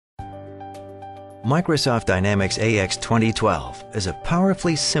Microsoft Dynamics AX 2012 is a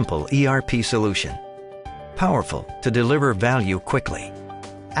powerfully simple ERP solution. Powerful to deliver value quickly.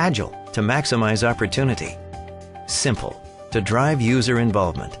 Agile to maximize opportunity. Simple to drive user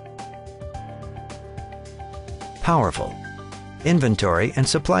involvement. Powerful. Inventory and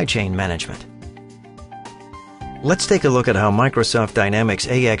supply chain management. Let's take a look at how Microsoft Dynamics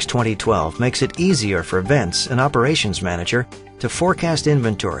AX 2012 makes it easier for Vince, an operations manager, to forecast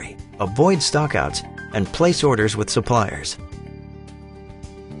inventory, avoid stockouts, and place orders with suppliers.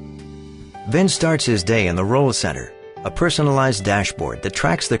 Vince starts his day in the Role Center, a personalized dashboard that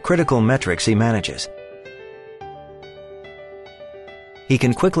tracks the critical metrics he manages. He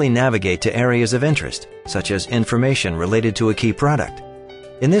can quickly navigate to areas of interest, such as information related to a key product.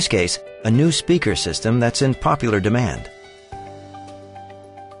 In this case, a new speaker system that's in popular demand.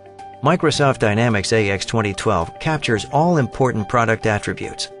 Microsoft Dynamics AX 2012 captures all important product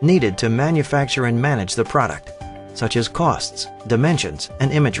attributes needed to manufacture and manage the product, such as costs, dimensions,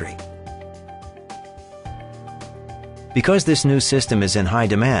 and imagery. Because this new system is in high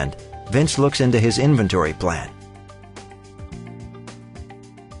demand, Vince looks into his inventory plan.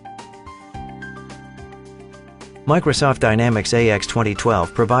 Microsoft Dynamics AX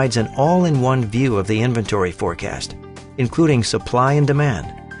 2012 provides an all-in-one view of the inventory forecast, including supply and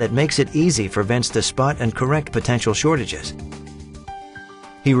demand, that makes it easy for Vince to spot and correct potential shortages.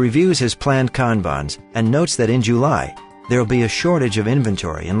 He reviews his planned Kanbans and notes that in July, there will be a shortage of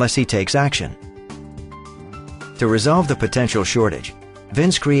inventory unless he takes action. To resolve the potential shortage,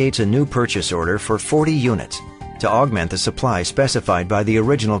 Vince creates a new purchase order for 40 units to augment the supply specified by the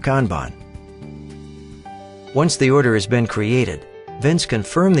original Kanban. Once the order has been created, Vince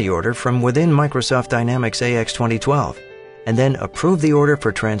confirms the order from within Microsoft Dynamics AX 2012 and then approve the order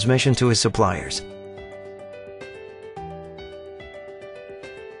for transmission to his suppliers.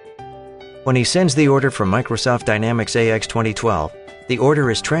 When he sends the order from Microsoft Dynamics AX 2012, the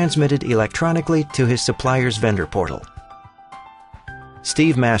order is transmitted electronically to his supplier's vendor portal.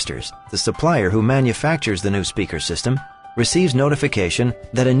 Steve Masters, the supplier who manufactures the new speaker system, receives notification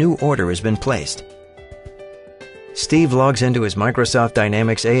that a new order has been placed. Steve logs into his Microsoft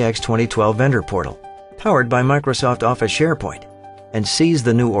Dynamics AX 2012 vendor portal, powered by Microsoft Office SharePoint, and sees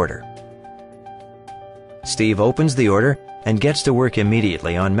the new order. Steve opens the order and gets to work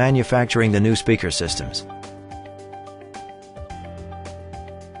immediately on manufacturing the new speaker systems.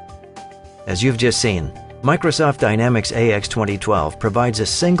 As you've just seen, Microsoft Dynamics AX 2012 provides a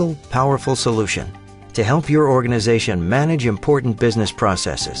single, powerful solution to help your organization manage important business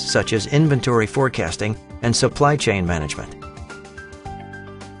processes such as inventory forecasting and supply chain management.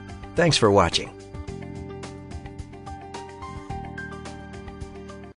 Thanks for watching.